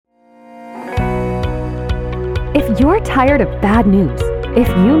If you're tired of bad news, if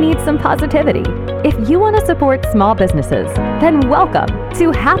you need some positivity, if you want to support small businesses, then welcome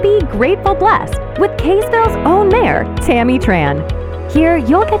to Happy, Grateful, Blessed with Kaysville's own mayor, Tammy Tran. Here,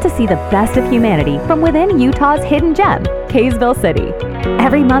 you'll get to see the best of humanity from within Utah's hidden gem, Kaysville City.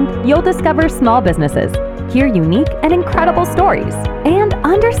 Every month, you'll discover small businesses, hear unique and incredible stories, and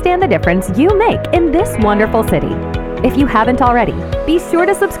understand the difference you make in this wonderful city. If you haven't already, be sure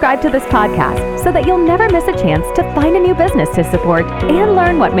to subscribe to this podcast so that you'll never miss a chance to find a new business to support and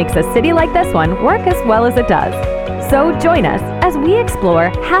learn what makes a city like this one work as well as it does. So join us as we explore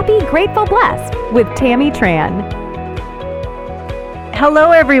Happy, Grateful, Blessed with Tammy Tran.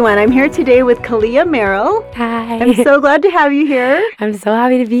 Hello, everyone. I'm here today with Kalia Merrill. Hi. I'm so glad to have you here. I'm so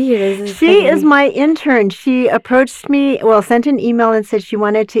happy to be here. She is my intern. She approached me, sent an email and said she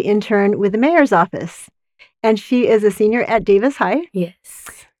wanted to intern with the mayor's office. And she is a senior at Davis High. Yes.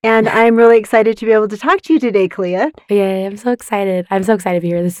 And I'm really excited to be able to talk to you today, Kalia. Yeah, I'm so excited. I'm so excited to be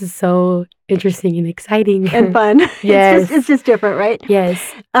here. This is so interesting and exciting. And fun. Yes. It's just different, right? Yes.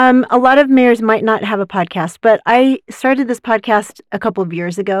 A lot of mayors might not have a podcast, but I started this podcast a couple of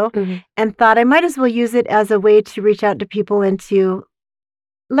years ago and thought I might as well use it as a way to reach out to people and to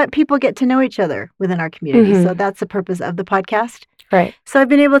let people get to know each other within our community. So that's the purpose of the podcast. Right. So I've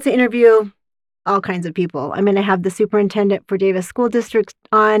been able to interview all kinds of people. I'm going to have the superintendent for Davis School District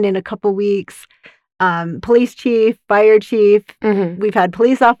on in a couple weeks, police chief, fire chief. We've had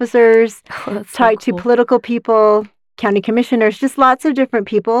police officers, talk to political people, county commissioners, just lots of different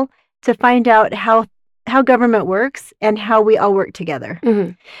people to find out how government works and how we all work together.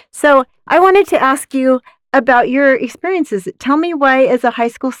 So I wanted to ask you about your experiences. Tell me why, as a high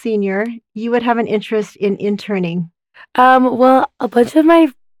school senior, you would have an interest in interning. Well,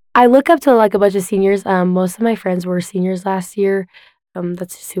 I look up to like a bunch of seniors. Most of my friends were seniors last year.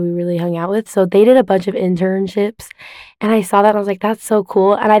 That's just who we really hung out with. So they did a bunch of internships, and I saw that and I was like, that's so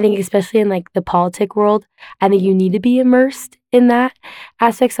cool. And I think especially in like the politic world, I think you need to be immersed in that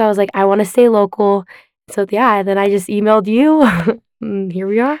aspect. So I was like, I want to stay local. So yeah, then I just emailed you. And here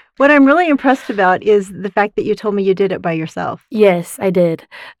we are. What I'm really impressed about is the fact that you told me you did it by yourself. Yes, I did.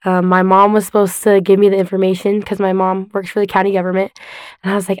 My mom was supposed to give me the information because my mom works for the county government.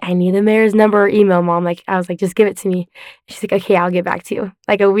 And I was like, I need the mayor's number or email, Mom. I was like, just give it to me. She's like, okay, I'll get back to you.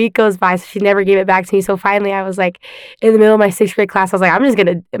 Like a week goes by, so she never gave it back to me. So finally I was like, in the middle of my sixth period class, I was like,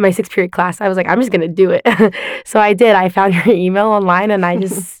 I'm just going to do it. So I did. I found your email online and I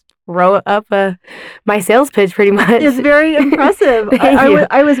just wrote up my sales pitch pretty much. It's very impressive.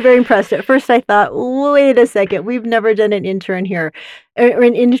 I was very impressed. At first I thought, wait a second, we've never done an intern here, or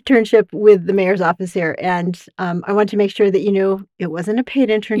an internship with the mayor's office here. And I want to make sure that you knew it wasn't a paid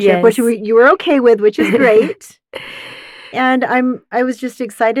internship, which you were okay with, which is great. And I was just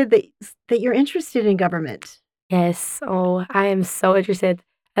excited that you're interested in government. Yes. Oh, I am so interested.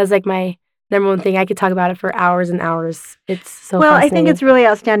 That's like my number one thing. I could talk about it for hours and hours. It's so fascinating. I think it's really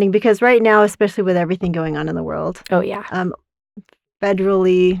outstanding because right now, especially with everything going on in the world. Oh, yeah.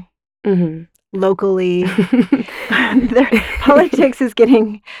 Federally, locally, politics is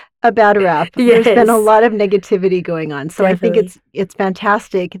getting a bad rap. Yes. There's been a lot of negativity going on. So Definitely. I think it's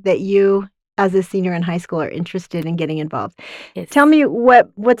fantastic that you, as a senior in high school, are interested in getting involved. Yes. Tell me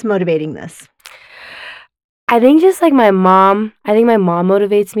what's motivating this? I think just like my mom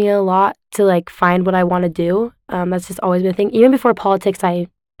motivates me a lot to like find what I want to do. That's just always been a thing. Even before politics, I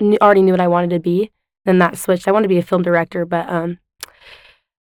already knew what I wanted to be. Then that switched. I wanted to be a film director, but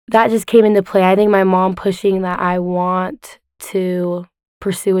that just came into play. I think my mom pushing that I want to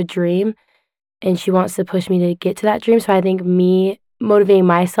pursue a dream, and she wants to push me to get to that dream. So I think me motivating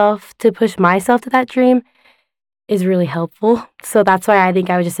myself to push myself to that dream is really helpful. So that's why I think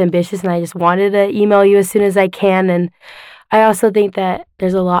I was just ambitious and I just wanted to email you as soon as I can. And I also think that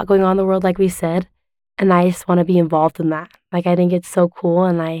there's a lot going on in the world, like we said, and I just want to be involved in that. Like, I think it's so cool,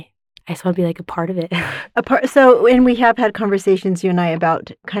 and I just want to be like a part of it. And we have had conversations, you and I,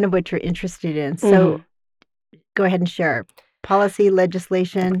 about kind of what you're interested in. So go ahead and share. Policy,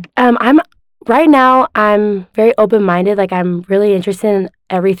 legislation. Right now, I'm very open-minded. Like, I'm really interested in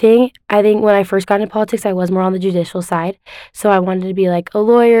everything. I think when I first got into politics, I was more on the judicial side. So I wanted to be like a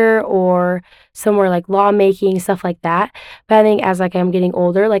lawyer or somewhere like lawmaking, stuff like that. But I think as like I'm getting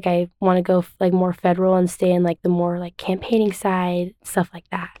older, like I want to go like more federal and stay in like the more like campaigning side, stuff like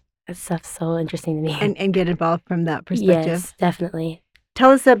that. That stuff's so interesting to me. And get involved from that perspective. Yes, definitely. Tell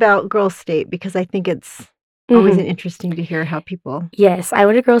us about Girls State, because I think it's always interesting to hear how people... Yes, I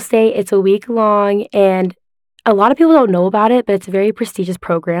went to Girls State. It's a week long, and a lot of people don't know about it, but it's a very prestigious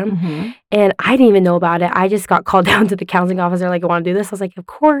program. And I didn't even know about it. I just got called down to the counseling office. They're like, I want to do this. I was like, of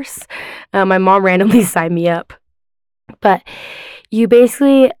course. My mom randomly signed me up. But you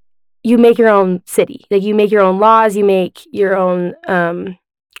basically, you make your own city. Like, you make your own laws, you make your own,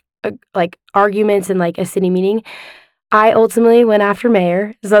 like, arguments in, like, a city meeting. I ultimately went after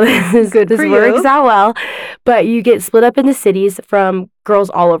mayor, so this works out well. But you get split up into cities from girls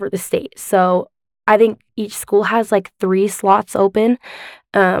all over the state. So I think each school has like 3 slots open.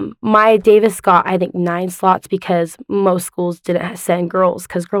 My Davis got, I think, 9 slots because most schools didn't send girls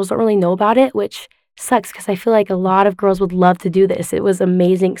because girls don't really know about it, which sucks because I feel like a lot of girls would love to do this. It was an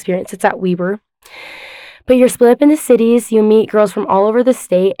amazing experience. It's at Weber. But you're split up into cities, you meet girls from all over the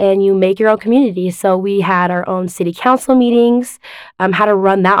state, and you make your own community. So we had our own city council meetings, had to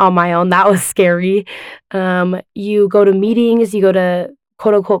run that on my own. That was scary. You go to meetings, you go to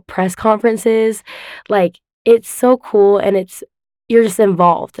quote-unquote press conferences. Like, it's so cool, and you're just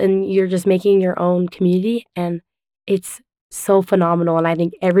involved, and you're just making your own community, and it's so phenomenal. And I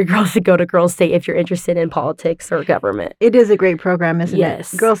think every girl should go to Girls State if you're interested in politics or government. It is a great program, isn't it?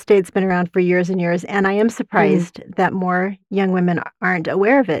 Yes. Girls State's been around for years and years, and I am surprised that more young women aren't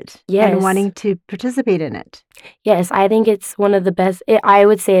aware of it and wanting to participate in it. Yes, I think it's one of the best. I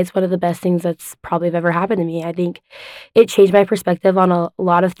would say it's one of the best things that's probably ever happened to me. I think it changed my perspective on a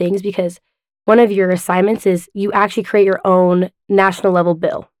lot of things because one of your assignments is you actually create your own national level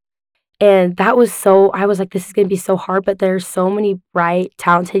bill. And that was I was like, this is going to be so hard, but there's so many bright,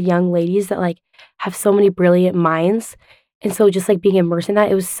 talented young ladies that like have so many brilliant minds. And so just like being immersed in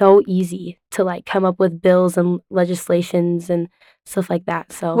that, it was so easy to like come up with bills and legislations and stuff like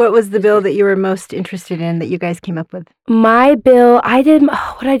that. So what was the bill that you were most interested in that you guys came up with? My bill, what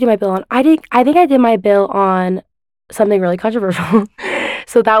did I do my bill on? I think I did my bill on something really controversial.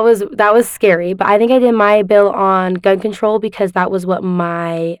 So that was scary, but I think I did my bill on gun control because that was what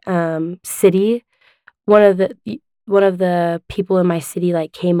my city, one of the people in my city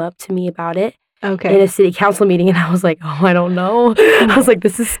like came up to me about it. Okay. In a city council meeting, and I was like, oh, I don't know. I was like,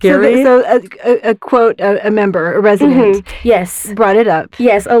 this is scary. So a quote, a member, a resident, yes, brought it up.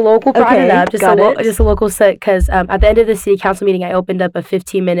 Yes, a local brought it up. Just a local set because at the end of the city council meeting, I opened up a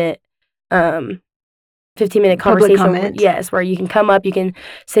 15-minute conversation. Yes, where you can come up, you can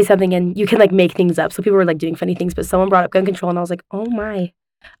say something, and you can like make things up. So people were like doing funny things, but someone brought up gun control, and I was like, oh my.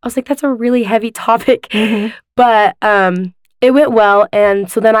 I was like, that's a really heavy topic. But it went well,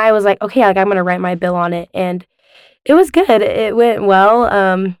 and so then I was like, okay, like I'm gonna write my bill on it, and it was good. It went well.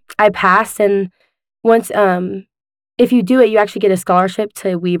 I passed, and once if you do it, you actually get a scholarship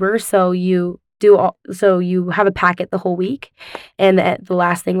to Weber. So you have a packet the whole week, and the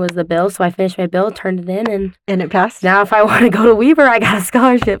last thing was the bill. So I finished my bill, turned it in, and it passed. Now, if I want to go to Weber, I got a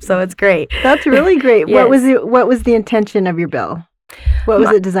scholarship, so it's great. That's really great. Yes. What was the intention of your bill? What was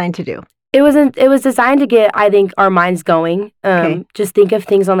it designed to do? It was designed to get, I think, our minds going. Just think of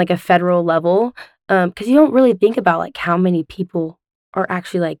things on like a federal level, because you don't really think about like how many people are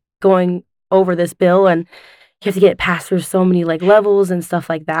actually like going over this bill, and you have to get it passed through so many like levels and stuff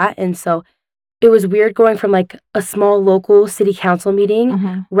like that. And so it was weird going from like a small local city council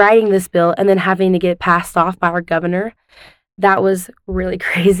meeting, writing this bill, and then having to get passed off by our governor. That was really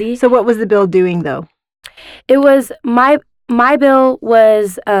crazy. So what was the bill doing though? It was my bill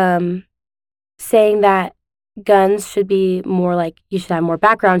was saying that guns should be more like, you should have more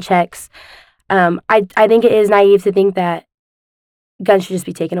background checks. I think it is naive to think that guns should just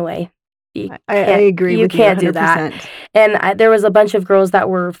be taken away. I agree with you. You can't do that. And there was a bunch of girls that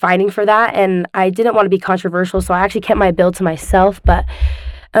were fighting for that, and I didn't want to be controversial, so I actually kept my bill to myself. But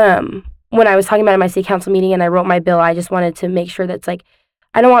when I was talking about it in my city council meeting and I wrote my bill, I just wanted to make sure that's like,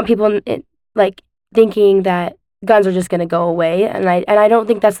 I don't want people like thinking that guns are just going to go away, and I don't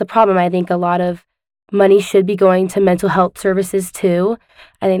think that's the problem. I think a lot of money should be going to mental health services too.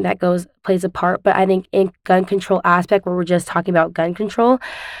 I think that plays a part, but I think in gun control aspect, where we're just talking about gun control,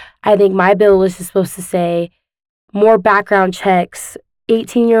 I think my bill was just supposed to say more background checks.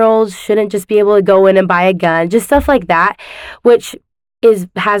 18-year-olds shouldn't just be able to go in and buy a gun, just stuff like that, which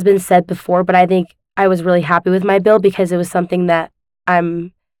has been said before, but I think I was really happy with my bill because it was something that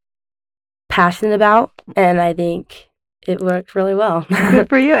I'm passionate about, and I think it worked really well. Good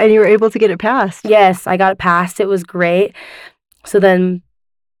for you. And you were able to get it passed. Yes, I got it passed. It was great. So then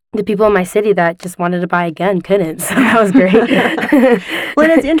the people in my city that just wanted to buy a gun couldn't. So that was great. Well,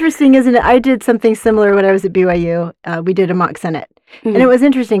 it's interesting, isn't it? I did something similar when I was at BYU. We did a mock Senate. And it was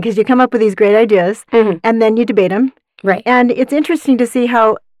interesting because you come up with these great ideas and then you debate them. Right. And it's interesting to see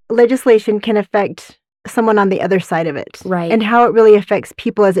how legislation can affect someone on the other side of it. Right. And how it really affects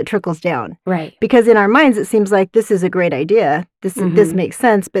people as it trickles down. Right. Because in our minds, it seems like this is a great idea. This makes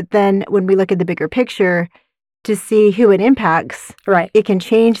sense. But then when we look at the bigger picture, to see who it impacts, Right. it can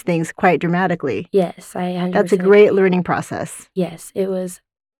change things quite dramatically. Yes, I 100% That's a great learning process. Yes, it was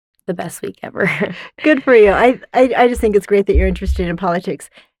the best week ever. Good for you. I just think it's great that you're interested in politics.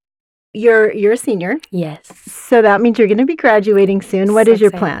 You're a senior, Yes. so that means you're going to be graduating soon. What So is your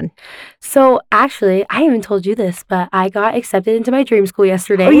excited. plan? So actually, I haven't told you this, but I got accepted into my dream school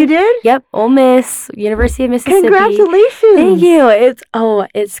yesterday. Oh, you did? Yep, Ole Miss, University of Mississippi. Congratulations! Thank you.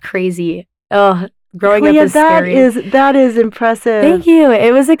 It's crazy. Oh, growing Clea, up is scary. that is impressive. Thank you.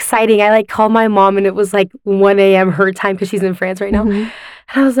 It was exciting. I called my mom and it was 1 a.m. her time because she's in France right now. Mhm.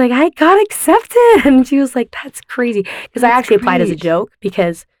 And I was like, I got accepted. And she was like, that's crazy. Because I That's actually applied as a great. joke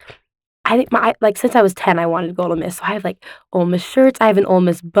because I think since I was 10, I wanted to go to Ole Miss. So I have Ole Miss shirts. I have an Ole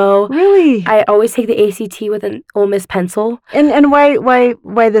Miss bow. Really? I always take the ACT with an Ole Miss pencil. And why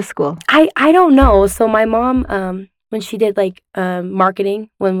this school? I don't know. So my mom, when she did marketing,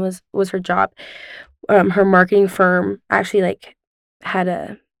 when was her job, her marketing firm actually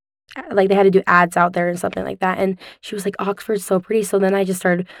had they had to do ads out there and something like that. And she was like, Oxford's so pretty. So then I just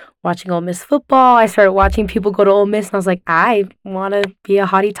started watching Ole Miss football. I started watching people go to Ole Miss, and I was like, I want to be a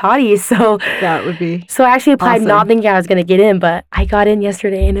hottie toddy. So That would be. I actually applied awesome. not thinking I was going to get in, but I got in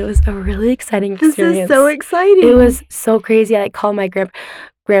yesterday, and it was a really exciting This experience. is so exciting. It was so crazy. I called my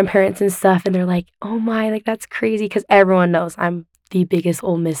grandparents and stuff, and they're like, oh my, that's crazy, because everyone knows I'm the biggest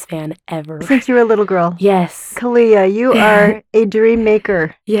Ole Miss fan ever. Since you were a little girl. Yes. Kalia, you are a dream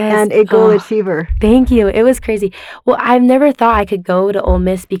maker Yes. and a goal achiever. Thank you. It was crazy. Well, I've never thought I could go to Ole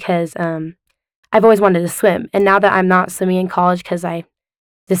Miss because I've always wanted to swim. And now that I'm not swimming in college because I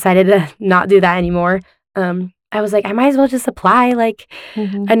decided to not do that anymore, I was like, I might as well just apply.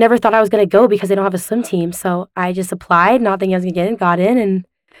 I never thought I was going to go because they don't have a swim team. So I just applied, not thinking I was going to get in, got in, and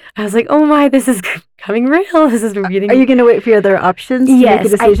I was like, oh my, this is coming real. This is getting. Are you going to wait for your other options to Yes,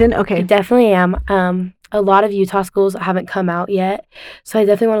 make a decision? I Okay. definitely am. A lot of Utah schools haven't come out yet, so I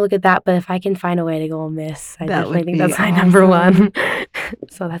definitely want to look at that. But if I can find a way to go Ole Miss, I That definitely would think be that's my number awesome. one.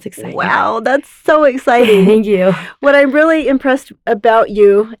 So that's exciting. Wow, that's so exciting. Thank you. What I'm really impressed about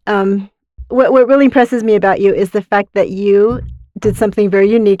you, what really impresses me about you is the fact that you did something very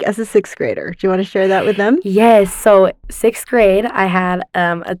unique as a sixth grader. Do you want to share that with them? Yes. So sixth grade, I had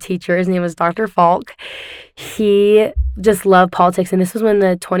a teacher. His name was Dr. Falk. He just loved politics, and this was when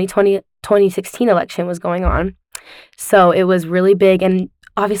the 2016 election was going on. So it was really big, and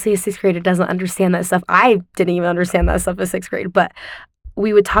obviously a sixth grader doesn't understand that stuff. I didn't even understand that stuff in sixth grade, but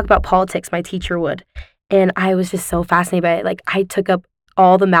we would talk about politics, my teacher would, and I was just so fascinated by it. I took up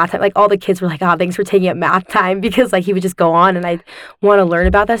all the math time. All the kids were like, oh, thanks for taking up math time, because he would just go on, and I'd want to learn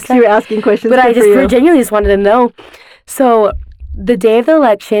about that So stuff. you were asking questions. But I good for you. genuinely just wanted to know. So the day of the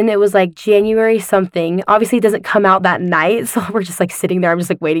election, it was January something. Obviously, it doesn't come out that night. So we're just sitting there. I'm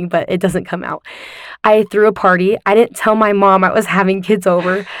just waiting, but it doesn't come out. I threw a party. I didn't tell my mom I was having kids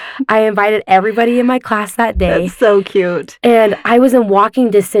over. I invited everybody in my class that day. That's so cute. And I was in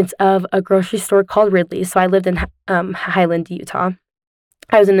walking distance of a grocery store called Ridley's. So I lived in Highland, Utah.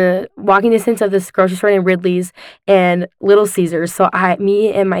 I was in a walking distance of this grocery store named Ridley's and Little Caesars. So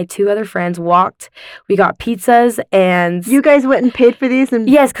me and my two other friends walked. We got pizzas, and You guys went and paid for these? And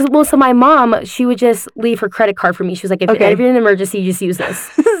yes, so my mom, she would just leave her credit card for me. She was like, if Okay. you're in an emergency, you just use this.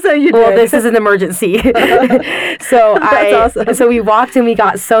 So you Well, did. this is an emergency. So That's awesome. So we walked and we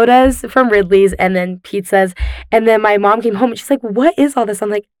got sodas from Ridley's and then pizzas. And then my mom came home and she's like, what is all this? I'm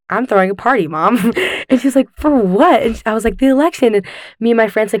like, I'm throwing a party, Mom. And she's like, for what? And I was like, the election. And me and my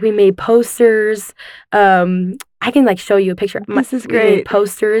friends, we made posters. I can show you a picture. This is We made great.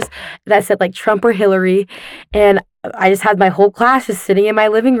 posters that said Trump or Hillary. And I just had my whole class just sitting in my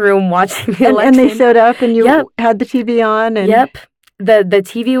living room watching the election. And they showed up and you Yep. had the TV on. And Yep. The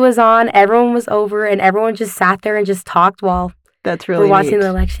TV was on, everyone was over, and everyone just sat there and just talked while That's really we're watching neat. the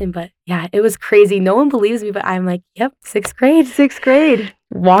election. But yeah, it was crazy. No one believes me, but I'm like, yep, sixth grade. Sixth grade.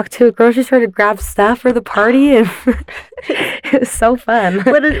 Walked to a grocery store to grab stuff for the party, and it was so fun.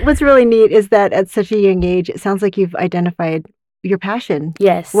 What's really neat is that at such a young age, it sounds like you've identified your passion,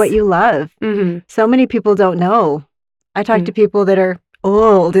 Yes. what you love. Mm-hmm. So many people don't know. I talk to people that are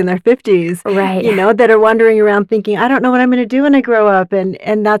old in their 50s, Right. that are wandering around thinking, I don't know what I'm going to do when I grow up. And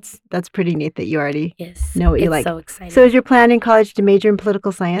that's pretty neat that you already Yes. know what you It's like. so exciting. So is your plan in college to major in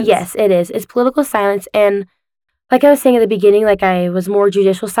political science? Yes, it is. It's political science, and like I was saying at the beginning, I was more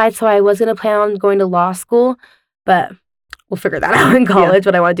judicial side, so I was going to plan on going to law school, but we'll figure that out in college,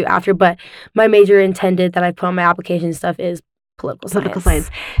 what I want to do after. But my major intended that I put on my application and stuff is political science.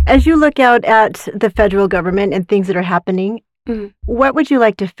 As you look out at the federal government and things that are happening, Mhm. what would you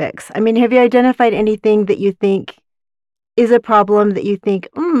like to fix? I mean, have you identified anything that you think is a problem that you think,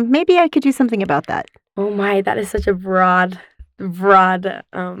 maybe I could do something about that? Oh my, that is such a broad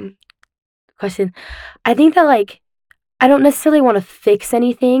question. I think that like I don't necessarily want to fix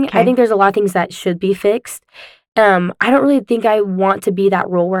anything. I think there's a lot of things that should be fixed. I don't really think I want to be that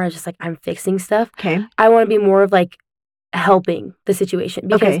role where I just like I'm fixing stuff. Okay. I want to be more of like helping the situation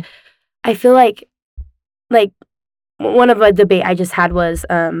because I feel like one of a debate I just had was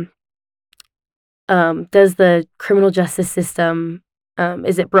does the criminal justice system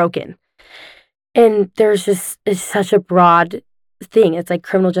is it broken? And there's just it's such a broad thing. It's like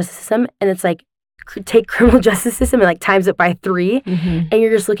criminal justice system, and it's like take criminal justice system and like times it by 3, and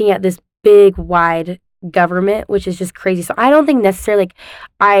you're just looking at this big, wide government, which is just crazy. So I don't think necessarily like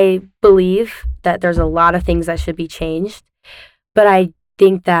I believe that there's a lot of things that should be changed, but I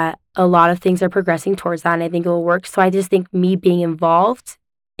think that a lot of things are progressing towards that, and I think it will work. So I just think me being involved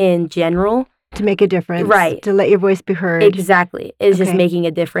in general to make a difference, right? To let your voice be heard, exactly, is just making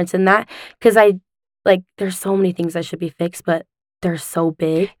a difference in that. Because I like there's so many things that should be fixed, but they're so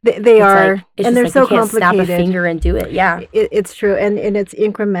big. They are, like, and they're like so you can't complicated. Snap a finger and do it. Yeah, it's true, and it's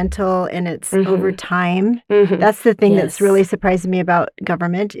incremental, and it's over time. That's the thing that's really surprising me about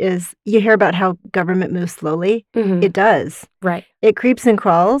government is you hear about how government moves slowly. It does. Right. It creeps and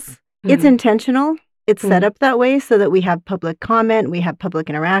crawls. It's intentional. It's set up that way so that we have public comment, we have public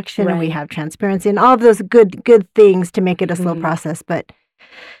interaction, and we have transparency, and all of those good things to make it a slow process. But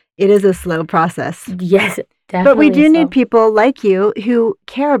it is a slow process. Yes. Definitely but we do need people like you who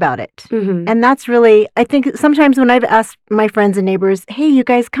care about it. And that's really, I think sometimes when I've asked my friends and neighbors, hey, you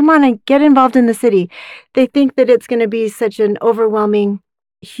guys, come on and get involved in the city, they think that it's going to be such an overwhelming,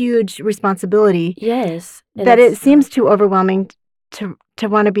 huge responsibility. Yes. That it seems too overwhelming to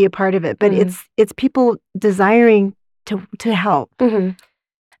want to be a part of it. But it's people desiring to help.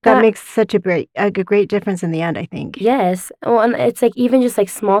 That makes such a great difference in the end, I think. Yes. Well, and it's like even just like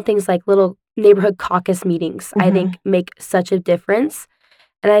small things like little neighborhood caucus meetings, I think make such a difference.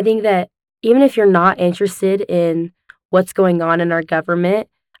 And I think that even if you're not interested in what's going on in our government,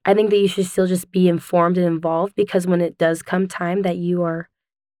 I think that you should still just be informed and involved, because when it does come time that you are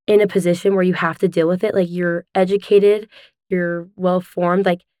in a position where you have to deal with it, like you're educated, you're well-formed,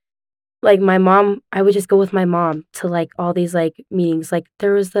 like my mom, I would just go with my mom to like all these like meetings. Like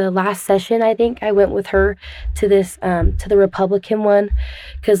there was the last session, I think I went with her to this to the Republican one,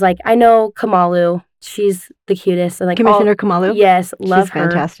 because like I know Kamalu, she's the cutest, and like Commissioner Kamalu. Yes, love her.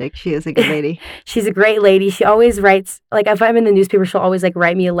 She's fantastic. She is a good lady. She's a great lady. She always writes, like if I'm in the newspaper, she'll always like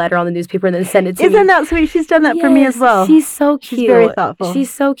write me a letter on the newspaper and then send it to me. Isn't that sweet? She's done that for me as well. She's so cute. She's very thoughtful.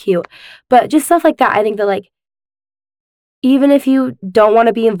 She's so cute. But just stuff like that, I think that like even if you don't want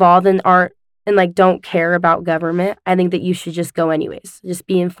to be involved and aren't and like don't care about government, I think that you should just go anyways. Just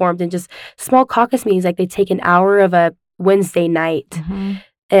be informed, and just small caucus meetings, like they take an hour of a Wednesday night,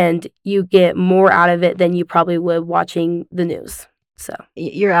 and you get more out of it than you probably would watching the news. So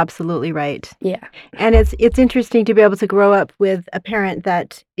you're absolutely right. Yeah. And it's interesting to be able to grow up with a parent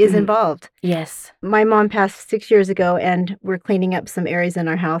that is involved. Yes. My mom passed 6 years ago, and we're cleaning up some areas in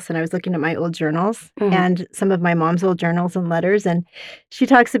our house, and I was looking at my old journals and some of my mom's old journals and letters, and she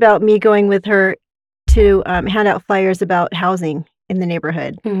talks about me going with her to hand out flyers about housing in the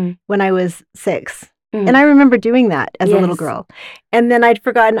neighborhood when I was 6. And I remember doing that as a little girl. And then I'd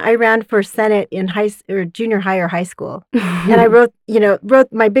forgotten I ran for Senate in junior high or high school. And I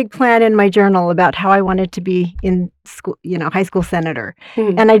wrote my big plan in my journal about how I wanted to be in school, high school senator.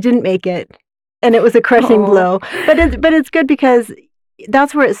 And I didn't make it. And it was a crushing blow. But it's good because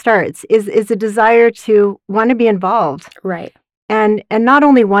that's where it starts, is a desire to want to be involved. Right. And not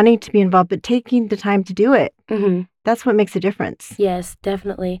only wanting to be involved, but taking the time to do it. That's what makes a difference. Yes,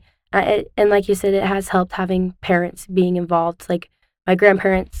 definitely. And like you said, it has helped having parents being involved. Like my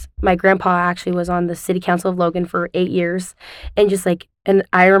grandpa actually was on the city council of Logan for 8 years. And just like, and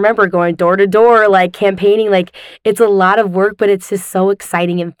I remember going door to door, like campaigning, like it's a lot of work, but it's just so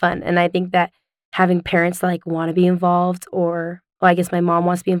exciting and fun. And I think that having parents that like want to be involved, or well, I guess my mom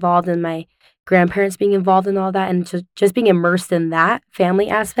wants to be involved, and my grandparents being involved in all that, and just being immersed in that family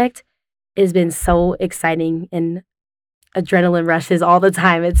aspect has been so exciting, and adrenaline rushes all the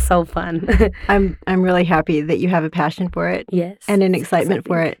time. It's so fun. I'm really happy that you have a passion for it. Yes. And an excitement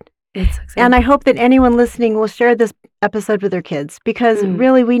for it. It's so exciting. And I hope that anyone listening will share this episode with their kids, because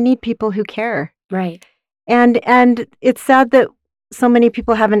really we need people who care. Right. And it's sad that so many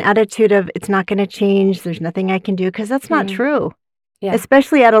people have an attitude of it's not going to change, there's nothing I can do, because that's not true. Yeah.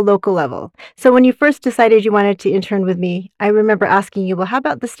 Especially at a local level. So when you first decided you wanted to intern with me, I remember asking you, well, how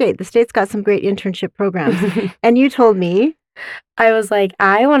about the state? The state's got some great internship programs. And you told me I was like,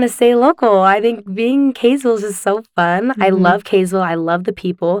 I want to stay local. I think being in Kaysville is just so fun. I love Kaysville. I love the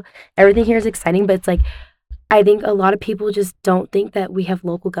people. Everything here is exciting, but it's like, I think a lot of people just don't think that we have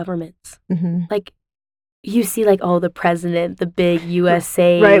local governments. Like, you see, like, oh, the president, the big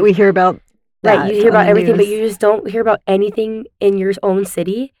USA. Right, we hear about that. Right, you hear about everything, but you just don't hear about anything in your own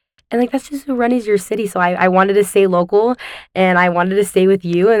city. And, like, that's just who runs your city. So I wanted to stay local, and I wanted to stay with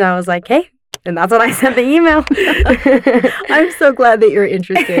you. And I was like, hey. And that's when I sent the email. I'm so glad that you're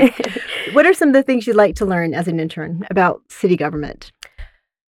interested. What are some of the things you'd like to learn as an intern about city government?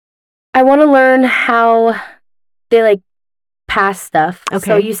 I want to learn how they, like, pass stuff. Okay.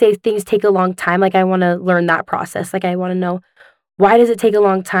 So you say things take a long time. Like, I want to learn that process. Like, I want to know, why does it take a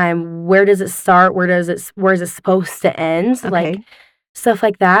long time? Where does it start? Where is it supposed to end? Okay. Like, stuff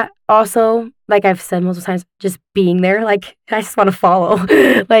like that. Also, like I've said multiple times, just being there. Like, I just want to follow.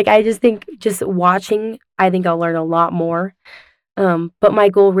 Like, I just think just watching, I think I'll learn a lot more. But my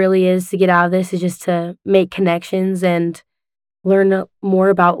goal really is to get out of this is just to make connections and learn more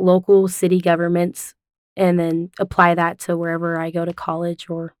about local city governments and then apply that to wherever I go to college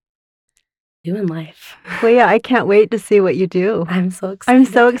or do in life. Well, yeah, I can't wait to see what you do. I'm so excited. I'm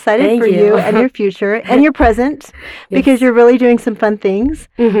so excited for you and your future and your present because you're really doing some fun things.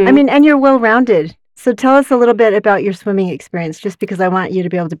 I mean, and you're well-rounded. So tell us a little bit about your swimming experience, just because I want you to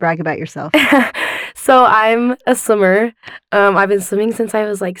be able to brag about yourself. So I'm a swimmer. I've been swimming since I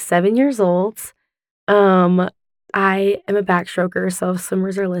was like 7 years old. I am a backstroker, so if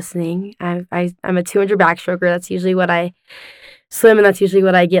swimmers are listening, I'm a 200 backstroker. That's usually what I swim, and that's usually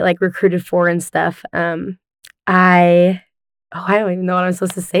what I get like recruited for and stuff. I don't even know what I'm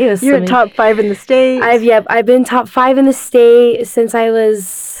supposed to say. You're at top 5 in the state. I've been top 5 in the state since I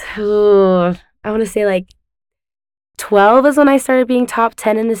was I want to say like 12 is when I started being top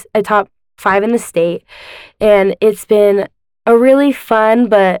 10 in this top 5 in the state, and it's been a really fun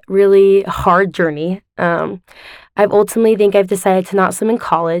but really hard journey. I've ultimately think I've decided to not swim in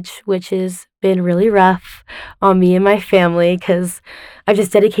college, which has been really rough on me and my family because I've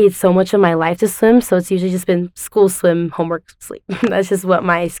just dedicated so much of my life to swim. So it's usually just been school, swim, homework, sleep. That's just what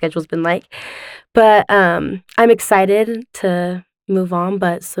my schedule's been like. But I'm excited to move on,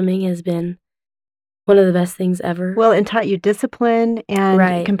 but swimming has been one of the best things ever. Well, and taught you discipline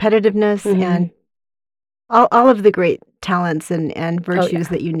and competitiveness and all of the great talents and virtues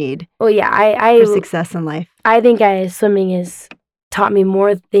that you need. Well, yeah, for success in life. I think swimming has taught me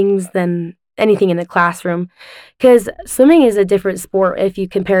more things than anything in the classroom, because swimming is a different sport. If you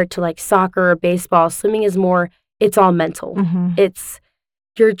compare it to like soccer or baseball, swimming is more. It's all mental.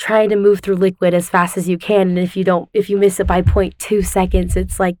 You're trying to move through liquid as fast as you can, and if you miss it by 0.2 seconds,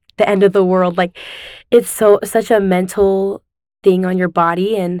 it's like the end of the world. Like, it's such a mental thing on your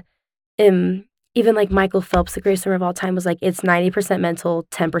body, and even like Michael Phelps, the greatest swimmer of all time, was like, it's 90% mental,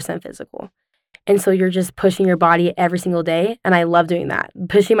 10% physical. And so you're just pushing your body every single day. And I love doing that.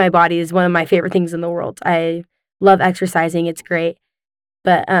 Pushing my body is one of my favorite things in the world. I love exercising. It's great.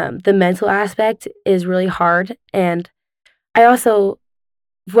 But the mental aspect is really hard. And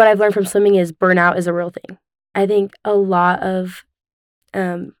what I've learned from swimming is burnout is a real thing. I think a lot of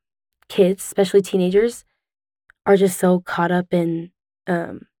kids, especially teenagers, are just so caught up in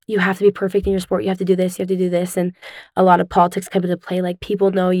you have to be perfect in your sport. You have to do this. You have to do this. And a lot of politics come into play. Like, people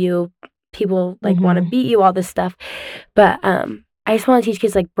know you. People like want to beat you, all this stuff. But I just want to teach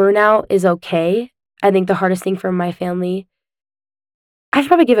kids like burnout is okay. I think the hardest thing for my family, I should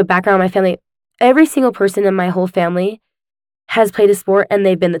probably give a background on my family. Every single person in my whole family has played a sport and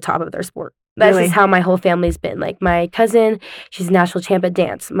they've been the top of their sport. That's just how my whole family's been. Like, my cousin, she's national champ at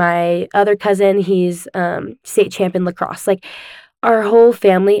dance. My other cousin, he's state champ in lacrosse. Like, our whole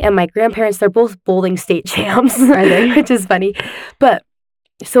family, and my grandparents, they're both bowling state champs. Are they? Which is funny. But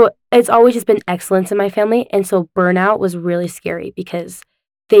so it's always just been excellence in my family. And so burnout was really scary because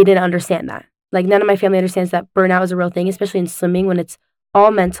they didn't understand that. Like, none of my family understands that burnout is a real thing, especially in swimming when it's all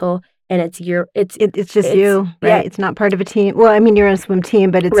mental and it's just you, right? Yeah. It's not part of a team. Well, I mean, you're on a swim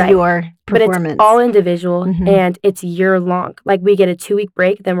team, but it's your performance. But it's all individual and it's year long. Like, we get a 2-week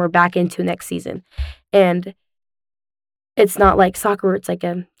break, then we're back into next season. And it's not like soccer where it's like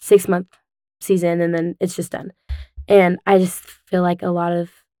a 6-month season and then it's just done. And I just feel like that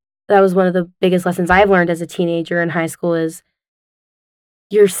was one of the biggest lessons I've learned as a teenager in high school is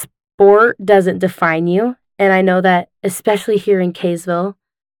your sport doesn't define you. And I know that especially here in Kaysville,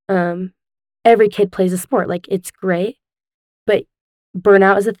 every kid plays a sport. Like, it's great, but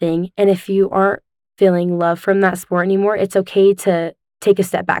burnout is a thing. And if you aren't feeling love from that sport anymore, it's okay to take a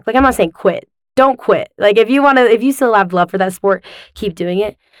step back. Like, I'm not saying quit. don't quit. Like, if you still have love for that sport, keep doing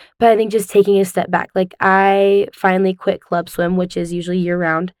it. But I think just taking a step back. Like, I finally quit club swim, which is usually year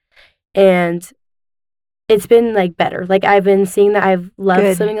round. And it's been like better. Like, I've been seeing that I've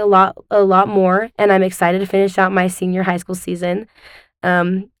loved swimming a lot more. And I'm excited to finish out my senior high school season.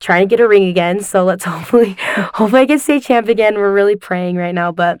 Trying to get a ring again. So let's hopefully I get state champ again. We're really praying right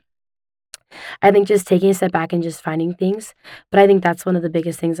now. But I think just taking a step back and just finding things. But I think that's one of the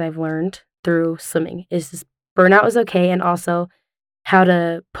biggest things I've learned through swimming is just burnout is okay, and also how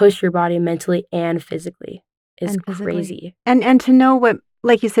to push your body mentally and physically is crazy. And to know what,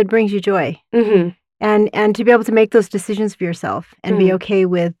 like you said, brings you joy. Mm-hmm. And to be able to make those decisions for yourself and be okay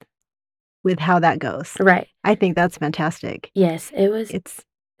with how that goes. Right. I think that's fantastic. Yes, it's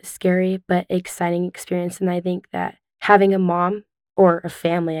scary but exciting experience, and I think that having a mom or a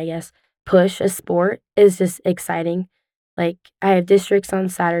family, I guess, push a sport is just exciting. Like, I have districts on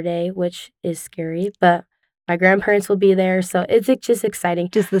Saturday, which is scary, but my grandparents will be there, so it's just exciting.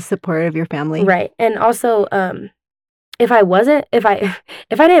 Just the support of your family. Right. And also, if I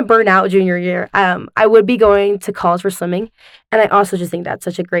didn't burn out junior year, I would be going to college for swimming. And I also just think that's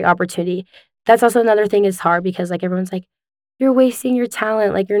such a great opportunity. That's also another thing is hard because, like, everyone's like, you're wasting your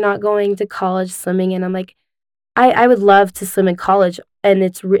talent. Like, you're not going to college swimming. And I'm like, I would love to swim in college. And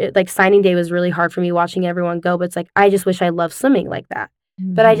it's like signing day was really hard for me watching everyone go. But it's like, I just wish I loved swimming like that.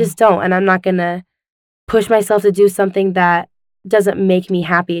 Mm-hmm. But I just don't. And I'm not going to push myself to do something that doesn't make me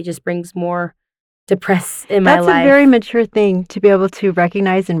happy. It just brings more depressed in my life. That's a very mature thing to be able to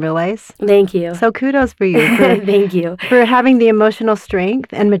recognize and realize. Thank you. So kudos for you. Thank you. For having the emotional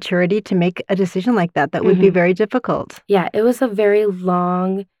strength and maturity to make a decision like that would be very difficult. Yeah, it was a very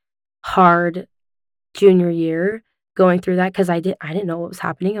long, hard junior year going through that because I didn't know what was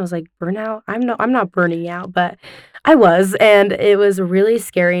happening. I was like, burnout? I'm not burning out, but I was, and it was really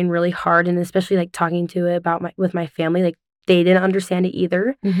scary and really hard, and especially like talking to it with my family, like they didn't understand it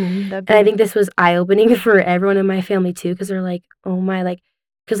either. Mm-hmm, and I think this was eye-opening for everyone in my family too, because they're like, oh my, like,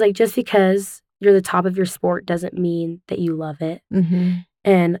 because like just because you're the top of your sport doesn't mean that you love it. Mm-hmm.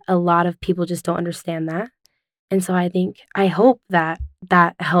 And a lot of people just don't understand that. And so I hope that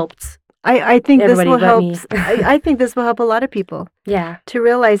helped. I think this will help. I think this will help a lot of people. Yeah. To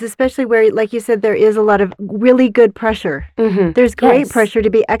realize, especially where, like you said, there is a lot of really good pressure. Mm-hmm. There's great pressure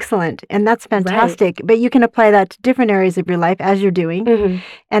to be excellent, and that's fantastic. Right. But you can apply that to different areas of your life as you're doing,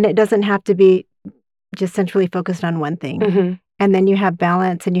 and it doesn't have to be just centrally focused on one thing. Mm-hmm. And then you have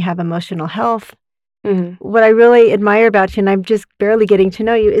balance and you have emotional health. Mm-hmm. What I really admire about you, and I'm just barely getting to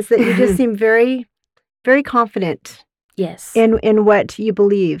know you, is that you just seem very, very confident. Yes. In what you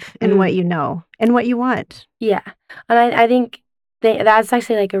believe and what you know and what you want. Yeah. And I think that's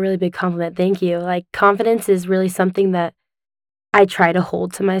actually like a really big compliment. Thank you. Like, confidence is really something that I try to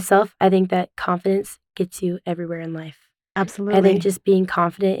hold to myself. I think that confidence gets you everywhere in life. Absolutely. I think just being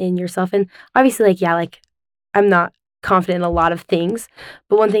confident in yourself, and obviously like I'm not confident in a lot of things,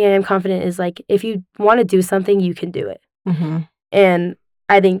 but one thing I am confident is like if you want to do something, you can do it. Mm-hmm. And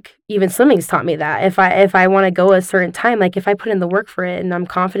I think even swimming's taught me that. If I want to go a certain time, like if I put in the work for it and I'm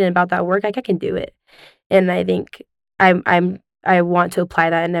confident about that work, like I can do it. And I think I want to apply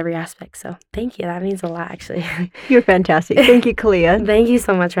that in every aspect. So thank you. That means a lot, actually. You're fantastic. Thank you, Kalia. Thank you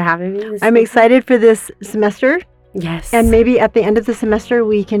so much for having me. I'm excited for this semester. Yes. And maybe at the end of the semester,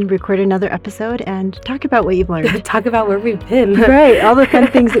 we can record another episode and talk about what you've learned. Talk about where we've been. Right. All the fun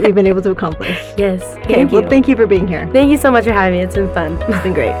things that we've been able to accomplish. Yes. Thank you. Well, thank you for being here. Thank you so much for having me. It's been fun. It's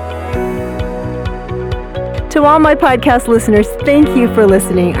been great. To all my podcast listeners, thank you for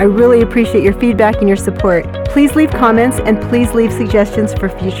listening. I really appreciate your feedback and your support. Please leave comments and please leave suggestions for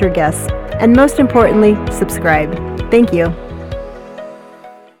future guests. And most importantly, subscribe. Thank you.